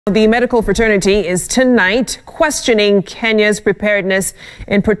The medical fraternity is tonight questioning Kenya's preparedness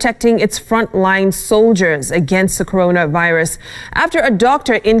in protecting its frontline soldiers against the coronavirus after a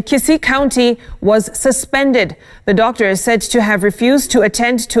doctor in Kisii County was suspended. The doctor is said to have refused to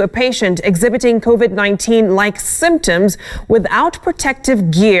attend to a patient exhibiting COVID-19-like symptoms without protective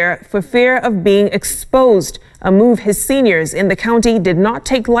gear for fear of being exposed, a move his seniors in the county did not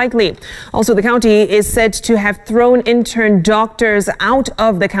take lightly. Also, the county is said to have thrown intern doctors out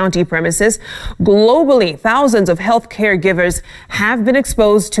of the county premises. Globally, thousands of health caregivers have been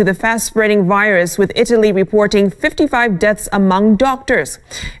exposed to the fast-spreading virus, with Italy reporting 55 deaths among doctors.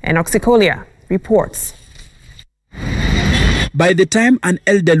 And Oxycolia reports. By the time an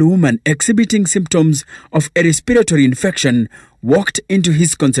elderly woman exhibiting symptoms of a respiratory infection walked into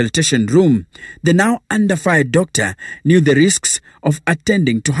his consultation room, the now under-fired doctor knew the risks of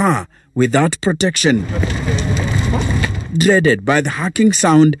attending to her without protection. Dreaded by the hacking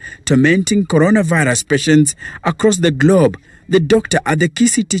sound tormenting coronavirus patients across the globe, the doctor at the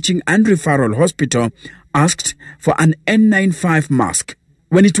Kisii Teaching and Referral Hospital asked for an N95 mask.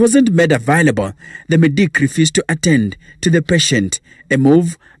 When it wasn't made available, the medic refused to attend to the patient, a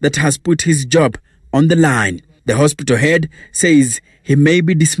move that has put his job on the line. The hospital head says he may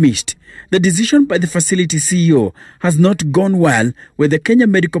be dismissed. The decision by the facility CEO has not gone well with the Kenya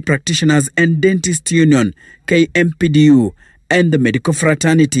Medical Practitioners and Dentists Union, KMPDU, and the medical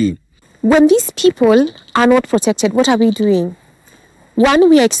fraternity. When these people are not protected, what are we doing? One,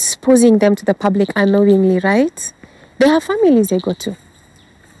 we are exposing them to the public unknowingly, right? They have families they go to.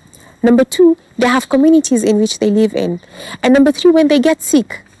 Number two, they have communities in which they live in. And number three, when they get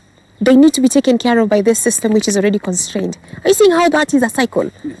sick, they need to be taken care of by this system which is already constrained. Are you seeing how that is a cycle?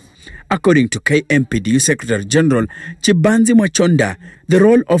 According to KMPDU Secretary General Chibanzi Mwachonda, the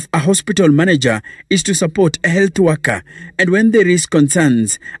role of a hospital manager is to support a health worker, and when there is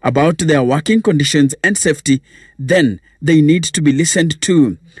concerns about their working conditions and safety, then they need to be listened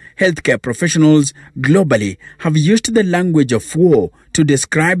to. Healthcare professionals globally have used the language of war to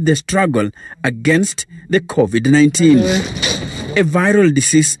describe the struggle against the COVID-19, a viral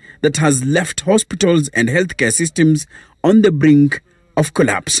disease that has left hospitals and healthcare systems on the brink of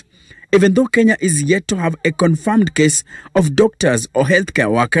collapse. Even though Kenya is yet to have a confirmed case of doctors or healthcare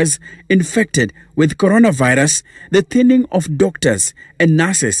workers infected with coronavirus, the thinning of doctors and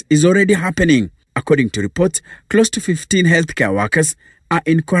nurses is already happening. According to reports, close to 15 healthcare workers are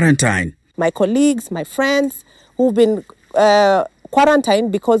in quarantine. My colleagues, my friends who've been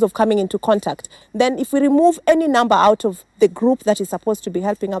quarantined because of coming into contact. Then if we remove any number out of the group that is supposed to be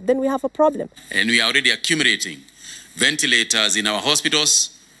helping out, then we have a problem. And we are already accumulating ventilators in our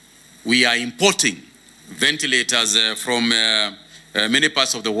hospitals. We are importing ventilators from many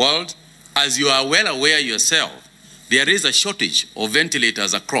parts of the world. As you are well aware yourself, there is a shortage of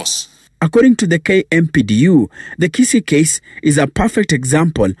ventilators across. According to the KMPDU, the Kisii case is a perfect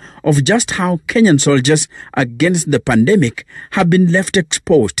example of just how Kenyan soldiers against the pandemic have been left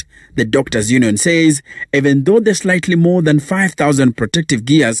exposed. The Doctors Union says even though the slightly more than 5,000 protective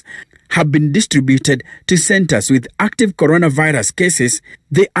gears have been distributed to centers with active coronavirus cases,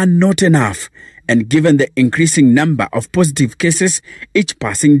 they are not enough. And given the increasing number of positive cases each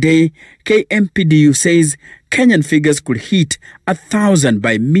passing day, KMPDU says Kenyan figures could hit 1,000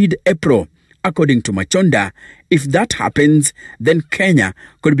 by mid-April. According to Machonda, if that happens, then Kenya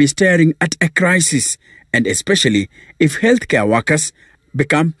could be staring at a crisis, and especially if healthcare workers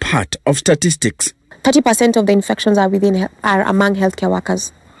become part of statistics. 30% of the infections are among healthcare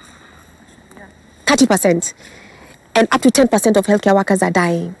workers. 30%. And up to 10% of healthcare workers are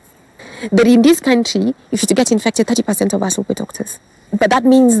dying. But in this country, if you get infected, 30% of us will be doctors. But that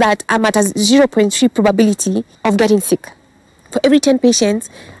means that I'm at a 0.3 probability of getting sick. For every 10 patients,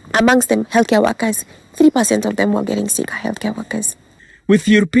 amongst them healthcare workers, 3% of them were getting sick are healthcare workers. With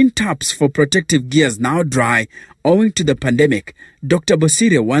European taps for protective gears now dry owing to the pandemic, Dr.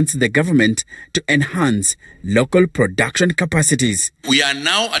 Bosire wants the government to enhance local production capacities. We are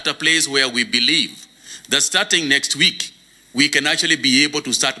now at a place where we believe that starting next week, we can actually be able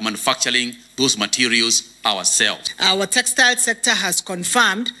to start manufacturing those materials ourselves. Our textile sector has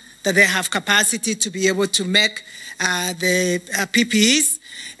confirmed that they have capacity to be able to make the PPEs,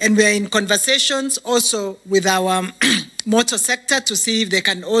 and we're in conversations also with our motor sector to see if they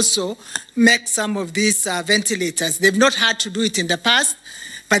can also make some of these ventilators. They've not had to do it in the past,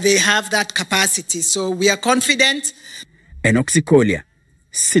 but they have that capacity. So we are confident. And Oxycolia,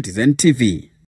 Citizen TV.